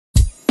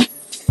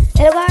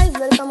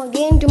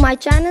welcome again to my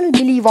channel,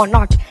 Believe or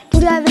Not.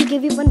 Today I will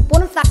give you one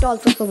bonus fact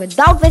also. So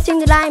without wasting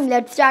the time,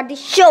 let's start the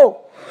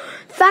show.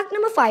 Fact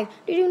number 5.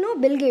 Did you know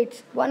Bill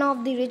Gates, one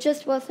of the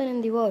richest person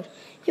in the world?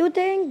 You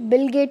think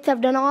Bill Gates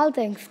have done all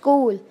things,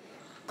 school,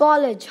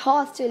 college,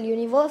 hostel,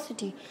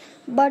 university.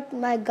 But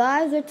my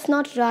guys, it's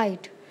not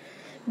right.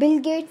 Bill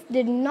Gates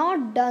did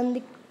not done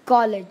the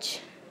college.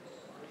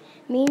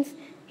 Means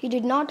he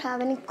did not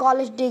have any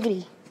college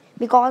degree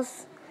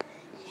because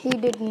he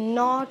did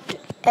not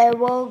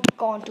ever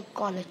gone to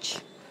college.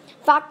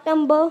 Fact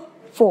number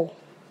 4.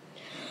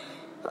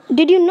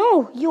 Did you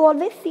know you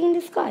always see in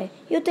the sky?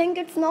 You think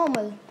it's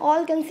normal.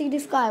 All can see the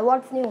sky.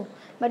 What's new?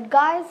 But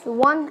guys,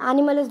 one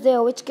animal is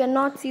there which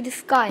cannot see the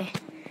sky.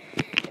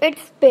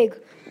 It's pig.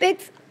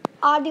 Pigs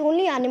are the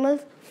only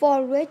animals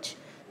for which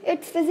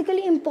it's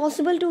physically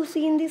impossible to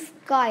see in the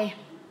sky.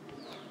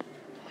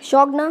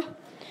 Shogna.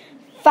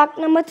 Fact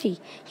number 3.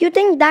 You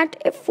think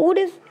that if food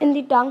is in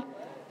the tongue,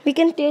 we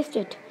can taste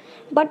it.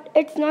 But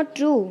it's not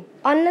true.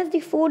 Unless the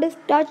food is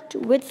touched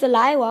with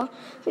saliva,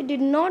 we did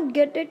not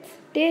get its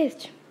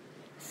taste.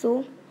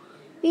 So,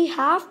 we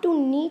have to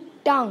need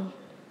tongue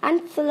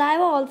and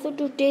saliva also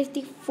to taste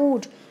the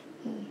food.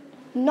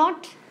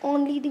 Not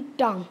only the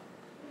tongue.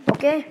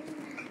 Okay?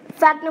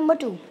 Fact number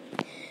 2.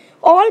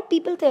 All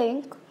people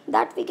think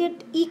that we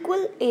get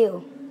equal air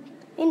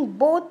in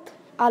both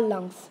our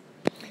lungs.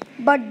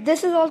 But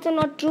this is also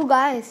not true,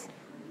 guys.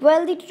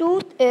 Well, the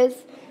truth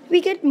is, we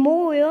get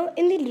more air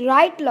in the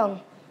right lung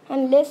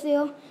and less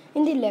air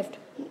in the left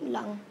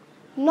lung.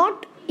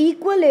 Not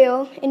equal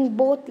air in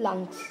both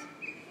lungs.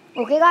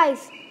 Okay,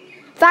 guys?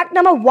 Fact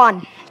number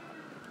 1.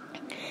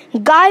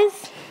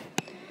 Guys,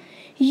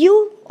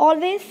 you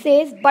always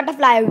say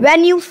butterfly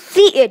when you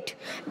see it.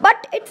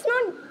 But it's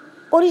not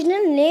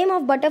original name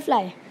of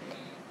butterfly.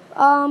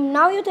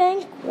 Now you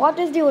think, what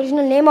is the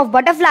original name of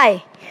butterfly?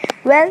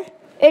 Well,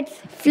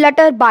 it's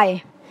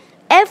flutterby.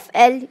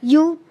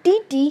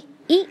 Flutterby.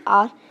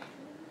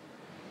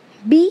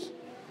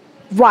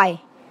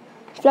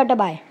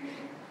 Flutterby.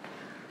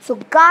 So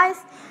guys,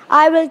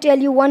 I will tell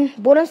you one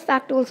bonus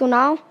fact also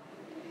now.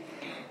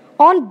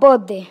 On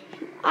birthday.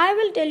 I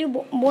will tell you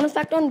bonus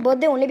fact on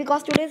birthday only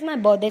because today is my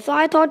birthday. So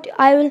I thought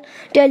I will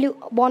tell you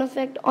bonus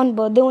fact on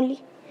birthday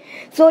only.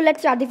 So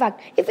let's start the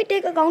fact. If we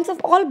take accounts of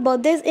all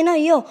birthdays in a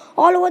year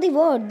all over the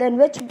world, then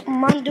which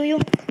month do you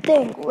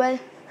think will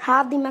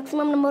have the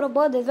maximum number of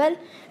birthdays? Well,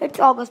 it's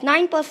August.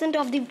 9%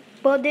 of the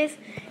birthdays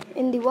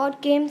in the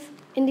world came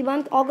in the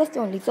month August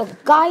only. So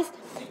guys,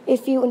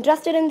 if you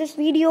interested in this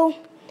video,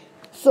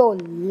 so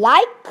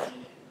like,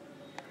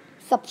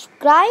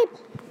 subscribe,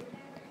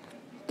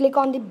 click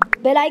on the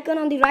bell icon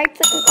on the right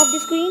side of the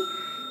screen,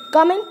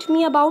 comment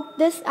me about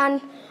this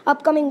and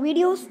upcoming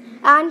videos,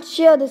 and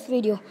share this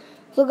video.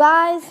 So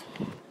guys,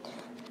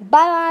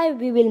 bye bye.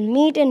 We will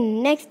meet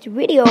in next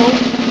video.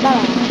 Bye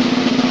bye.